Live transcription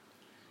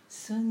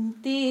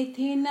सुनते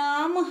थे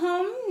नाम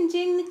हम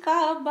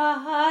जिनका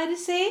बाहर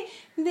से,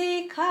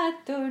 देखा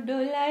तो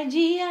डोला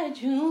जिया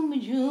झूम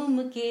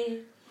झूम के।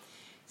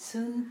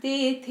 सुनते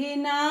थे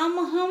नाम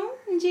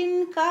हम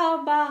जिनका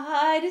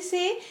बाहर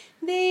से,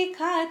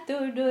 देखा तो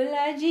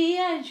डोला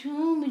जिया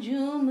झूम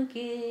झूम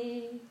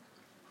के।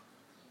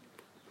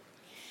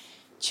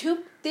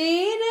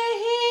 छुपते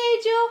रहे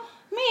जो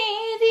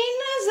मेरी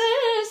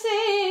नजर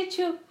से,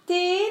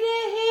 छुपते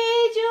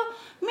रहे जो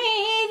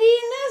मेरी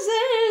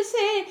नजर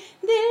से,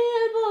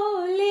 दिल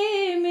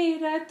बोले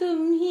मेरा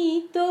तुम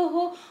ही तो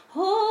हो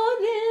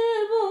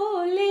दिल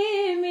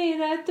बोले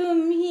मेरा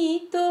तुम ही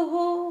तो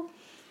हो।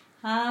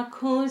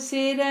 आँखों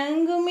से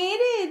रंग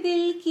मेरे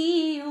दिल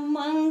की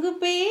उमंग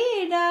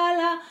पे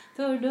डाला,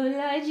 तो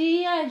डोला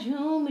जिया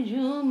झूम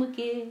झूम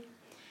के।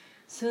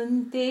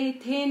 सुनते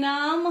थे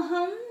नाम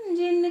हम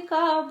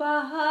जिनका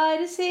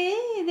बाहर से,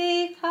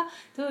 देखा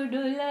तो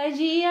डोला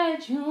जिया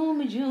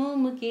झूम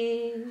झूम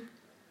के।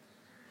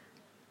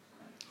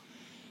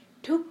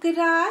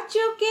 ठुकरा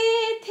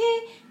चुके थे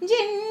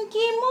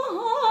जिनकी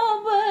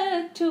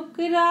मोहब्बत,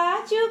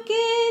 ठुकरा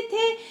चुके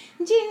थे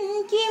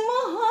जिनकी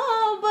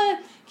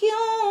मोहब्बत,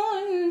 क्यों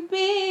उन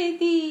पे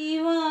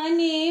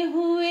दीवाने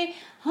हुए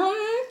हम,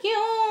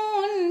 क्यों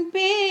उन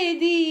पे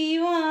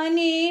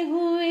दीवाने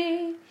हुए।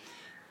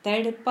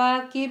 तड़पा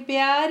के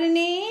प्यार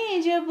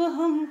ने जब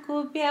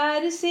हमको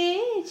प्यार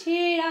से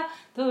छेड़ा,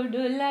 तो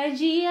डोला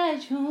जिया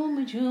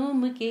झूम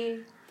झूम के।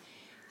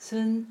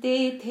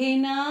 सुनते थे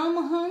नाम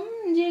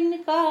हम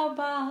जिनका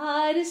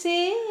बाहर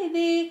से,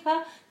 देखा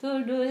तो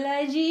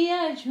डोला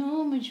जिया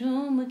झूम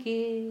झूम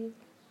के।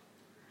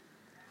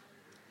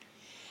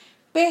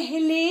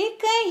 पहले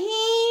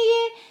कहीं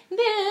ये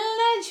दिल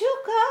न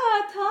झुका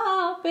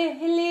था,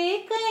 पहले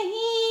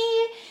कहीं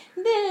ये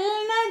दिल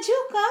न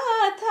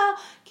झुका था,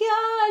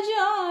 क्या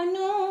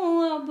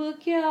जानूं अब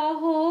क्या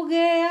हो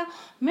गया,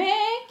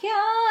 मैं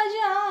क्या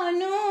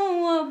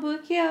जानूं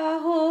अब क्या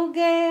हो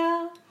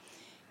गया।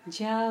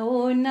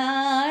 जाओ ना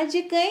आज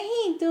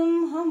कहीं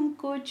तुम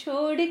हमको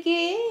छोड़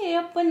के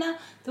अपना,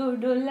 तो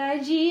डोला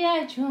जिया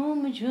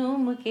झूम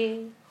झूम के।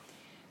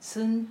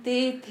 सुनते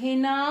थे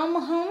नाम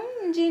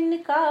हम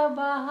जिनका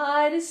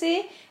बाहर से,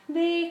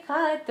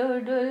 देखा तो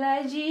डोला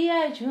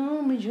जिया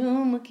झूम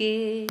झूम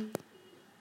के।